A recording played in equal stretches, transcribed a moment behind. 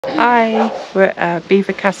Hi, we're at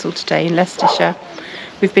Belvoir Castle today in Leicestershire.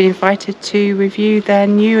 We've been invited to review their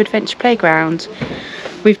new adventure playground.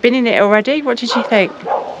 We've been in it already. What did you think?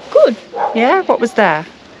 Good. Yeah, what was there?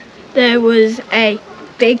 There was a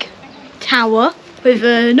big tower with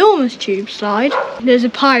an enormous tube slide. There's a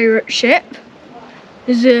pirate ship.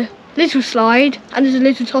 There's a little slide and there's a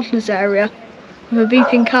little toddler's area with a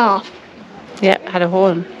beeping car. Yeah, had a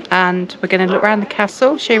horn. And we're going to look around the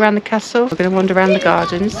castle, show you around the castle. We're going to wander around the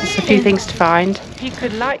gardens. There's a few things to find. If you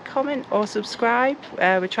could like, comment or subscribe.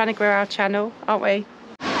 We're trying to grow our channel, aren't we?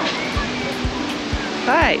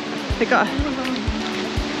 Right, they've got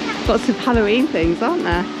lots of Halloween things, aren't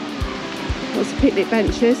there? Lots of picnic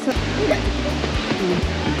benches. I'm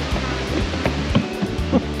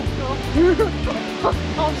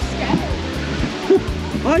scared.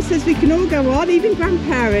 Oh, it says we can all go on, even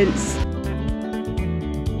grandparents.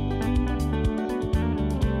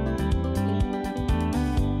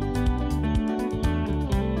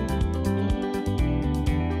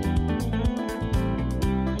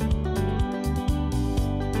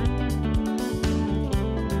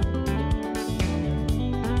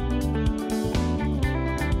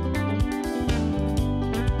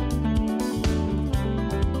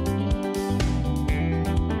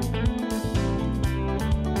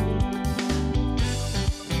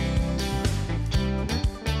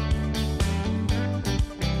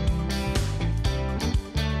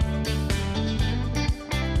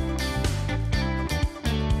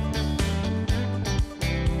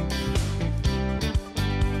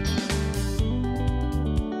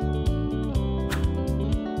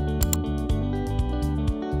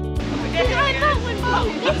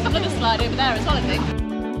 There's another slide over there as well, I think.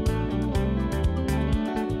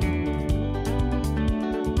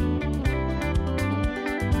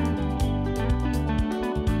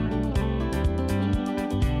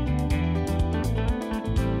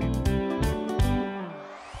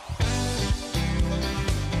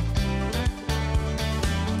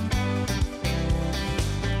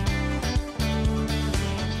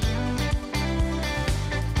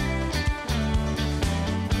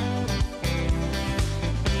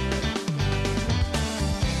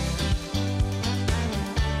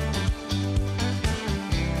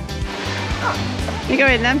 You go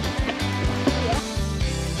in then.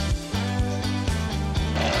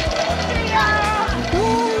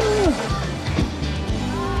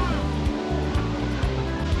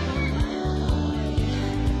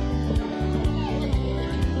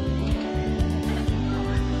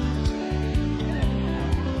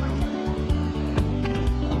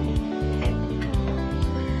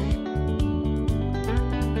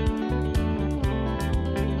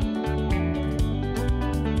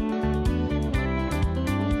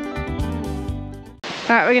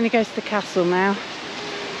 Right, we're going to go to the castle now.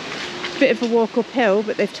 Bit of a walk uphill,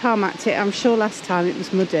 but they've tarmacked it. I'm sure last time it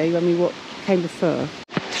was muddy when we came before.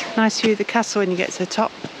 Nice view of the castle when you get to the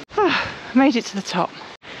top. Oh, made it to the top.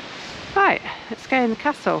 Right, let's go in the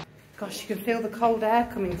castle. Gosh, you can feel the cold air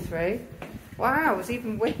coming through. Wow, there's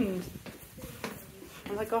even wind.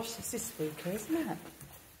 Oh my gosh, this is spooky, isn't it?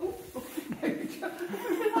 Oh,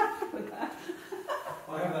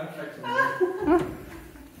 I have that checked.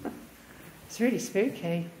 It's really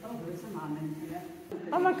spooky. Oh, there's a man in here.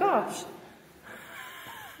 Oh my gosh.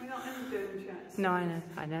 We're not in the doom chats. No,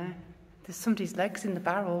 I know. There's somebody's legs in the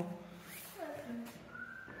barrel.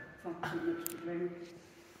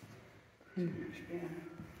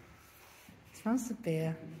 Smells of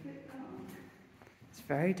beer. It's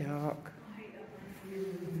very dark.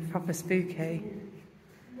 Proper spooky.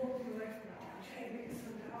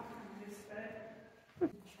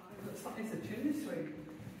 It's a chimney sweep.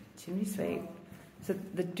 Chimney sweep. So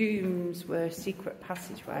the dooms were a secret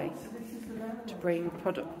passageway to bring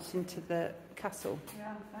products into the castle.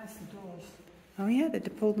 Yeah, that's the doors. Oh yeah, they'd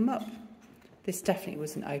have pulled them up. This definitely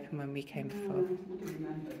wasn't open when we came before. Would have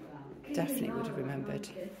remembered that. Definitely would have remembered.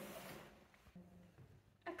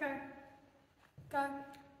 Echo. Go.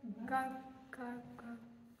 Go. Go. Go.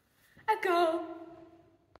 Echo.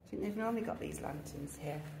 I think they've normally got these lanterns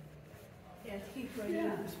here. Yeah, to keep away the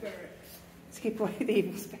evil spirits. To keep away the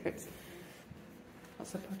evil spirits.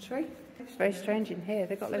 Lots of pottery. It's very strange in here.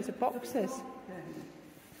 They've got loads of boxes.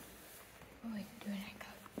 Oh, wait, do an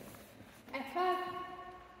echo. Echo.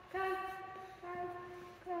 Go. Go.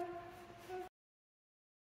 Go.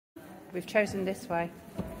 Go. We've chosen this way.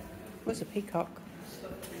 What's a peacock?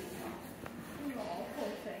 Oh, poor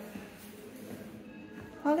thing.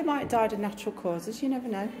 Well, it might have died of natural causes. You never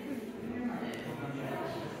know.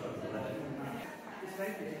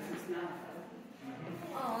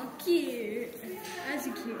 Oh, cute. That's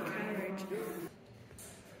a cute carriage.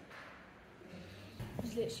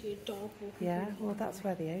 There's see a dog walking. Yeah, well that's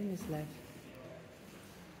where the owners live.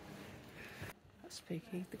 That's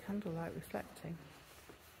spooky, the candlelight reflecting.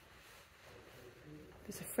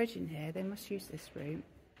 There's a fridge in here, they must use this room.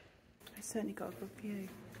 They've certainly got a good view.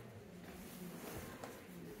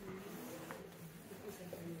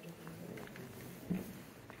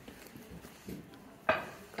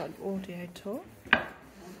 Got an audio tour.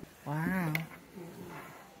 Wow.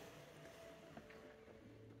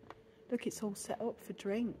 Look, it's all set up for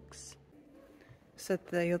drinks. So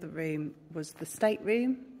the other room was the state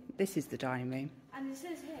room. This is the dining room. And it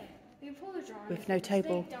says here, we apologise. With no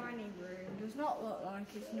table. The dining room does not look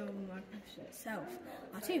like its normal magnificent itself.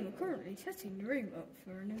 Our team are currently setting the room up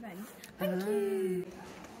for an event. Thank you.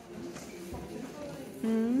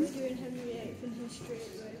 We're doing Henry VIII in history at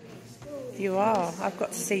Belvoir Castle. You are. I've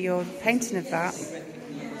got to see your painting of that.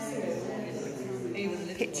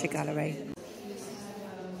 Picture gallery.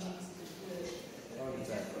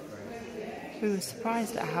 We were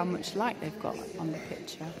surprised at how much light they've got on the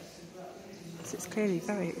picture. So it's clearly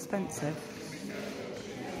very expensive.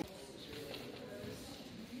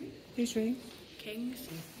 Whose room? Kings.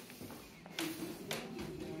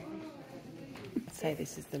 I'd say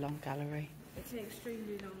this is the long gallery. It's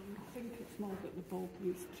extremely long. I think it's more that the bulb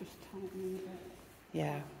needs just tightening a bit.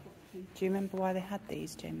 Yeah. Do you remember why they had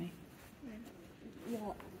these, Jamie?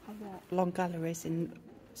 What? Long galleries in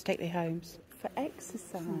stately homes? For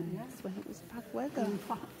exercise, when it was bad weather. In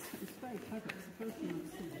fact, it's very clever. It's the first thing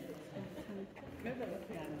I've seen. Clever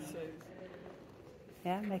appearances.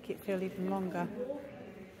 Yeah, make it feel even longer.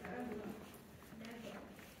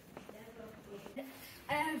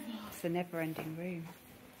 It's a never-ending room.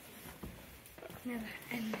 Never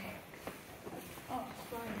ending. Oh,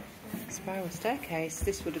 Spiral staircase.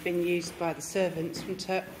 This would have been used by the servants, wouldn't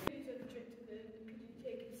it?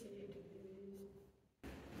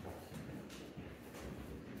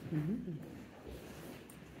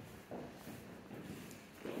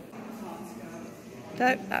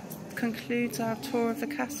 So that concludes our tour of the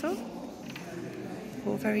castle.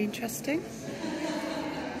 All very interesting.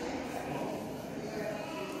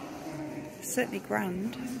 Certainly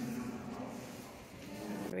grand.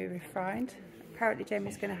 Very refined. Apparently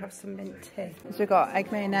Jamie's going to have some mint tea. So we've got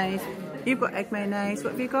egg mayonnaise. You've got egg mayonnaise.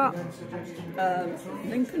 What have you got?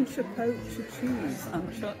 Lincolnshire poacher cheese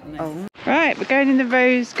and chutney. Oh. Right, we're going in the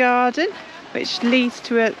rose garden, which leads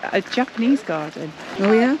to a Japanese garden.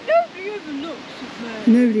 Oh yeah? Nobody ever looks at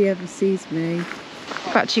me. Nobody ever sees me.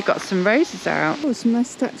 I've actually got some roses out. Oh, some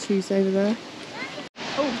nice statues over there.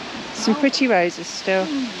 Oh. Some pretty roses still.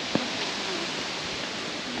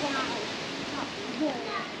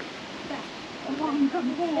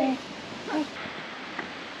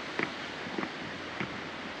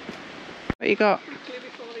 What you got?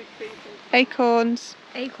 Acorns.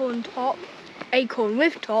 Acorn top, acorn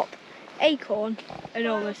with top, acorn,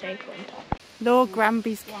 enormous acorn top. Lord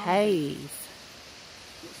Granby's Cave.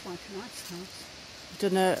 Looks like a nice house.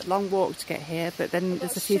 Done a long walk to get here, but then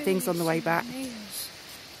there's a few things on the way back.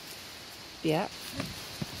 Yeah.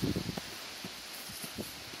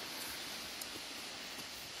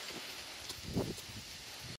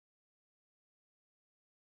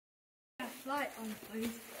 Light on,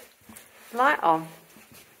 please. Light on.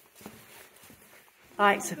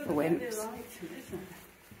 Lights are for wimps.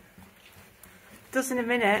 Does in a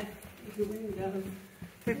minute.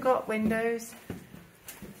 We've got windows.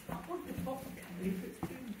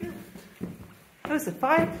 There's a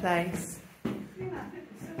fireplace.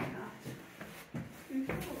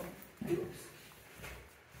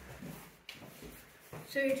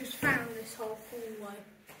 So you just found this whole hallway.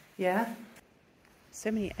 Yeah. So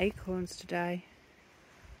many acorns today.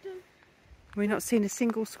 We've not seen a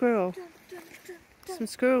single squirrel. Some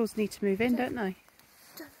squirrels need to move in, don't they?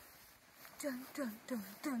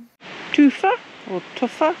 Tufa or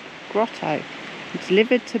Tuffa Grotto,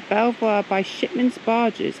 delivered to Belvoir by shipmen's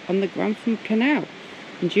barges on the Grantham Canal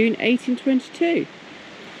in June 1822.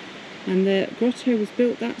 And the grotto was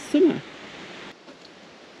built that summer.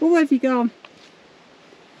 Oh, where have you gone?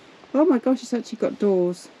 Oh my gosh, it's actually got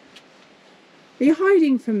doors. Are you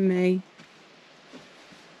hiding from me?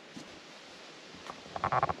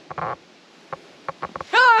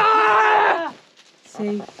 Ah!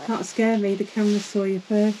 See, can't scare me, the camera saw you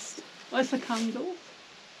first. Where's the candle?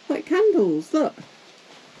 Like candles, look.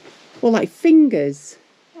 Or like fingers.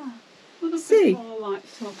 Yeah. Well, See? more like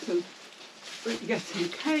sort of getting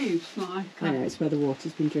caves, like. I know, it's where the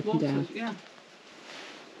water's been dripping down. Yeah.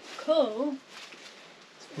 Cool.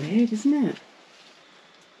 It's weird, isn't it?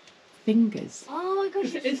 Fingers. Oh my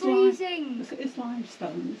gosh, it's It's freezing. It's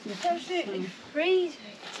limestone, isn't it? It's absolutely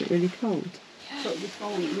freezing. Is it really cold? So this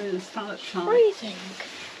one really starts sharp. Freezing.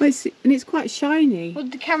 Well, and it's quite shiny.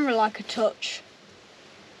 Would the camera like a touch?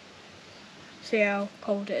 See how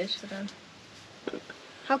cold it is for them.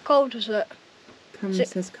 How cold was it? Camera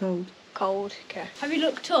says cold. Cold, okay. Have you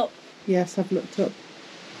looked up? Yes, I've looked up.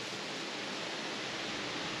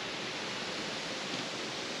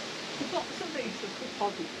 There's lots of these that could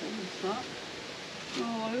body things, that.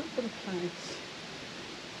 Oh, I look at the place.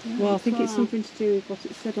 Yeah, Well, I think it's that? something to do with what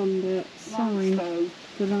it said on the sign. Limestone.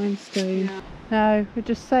 The limestone. Yeah. No, we're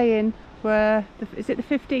just saying is it the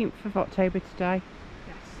 15th of October today?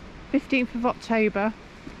 Yes. 15th of October,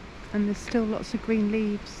 and there's still lots of green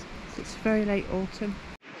leaves. So it's very late autumn.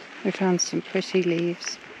 We found some pretty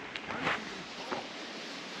leaves.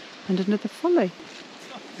 And another folly.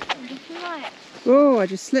 Oh, I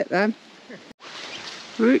just slipped them.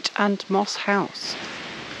 Root and Moss House.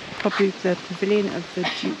 Probably the pavilion of the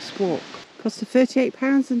Duke's Walk. Cost of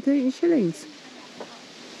 £38 and 13 shillings.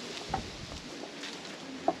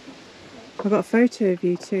 I've got a photo of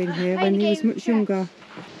you two in here when he was much younger.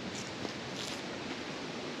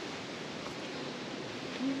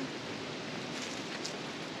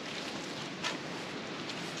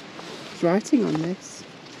 There's writing on this.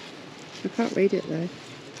 I can't read it though.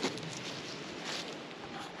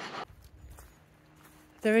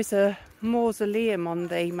 There is a mausoleum on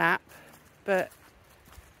the map, but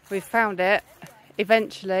we found it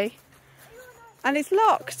eventually, and it's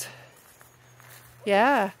locked.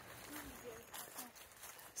 Yeah.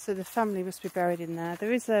 So the family must be buried in there.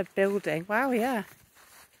 There is a building. Wow, yeah.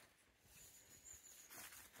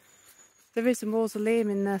 There is a mausoleum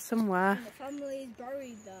in there somewhere. And the family is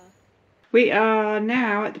buried there. We are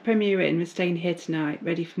now at the Premier Inn. We're staying here tonight,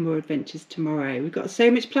 ready for more adventures tomorrow. We've got so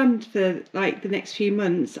much planned for like the next few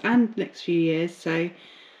months and the next few years. So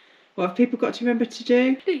what have people got to remember to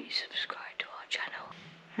do? Please subscribe to our channel.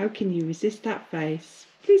 How can you resist that face?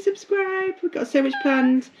 Please subscribe. We've got so much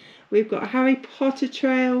planned. We've got a Harry Potter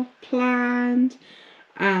trail planned,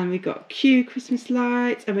 and we've got Q Christmas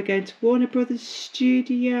lights, and we're going to Warner Brothers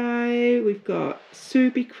Studio. We've got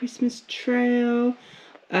Surrey Christmas trail,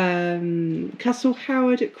 Castle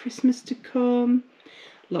Howard at Christmas to come.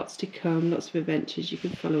 Lots to come, lots of adventures you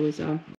can follow us on.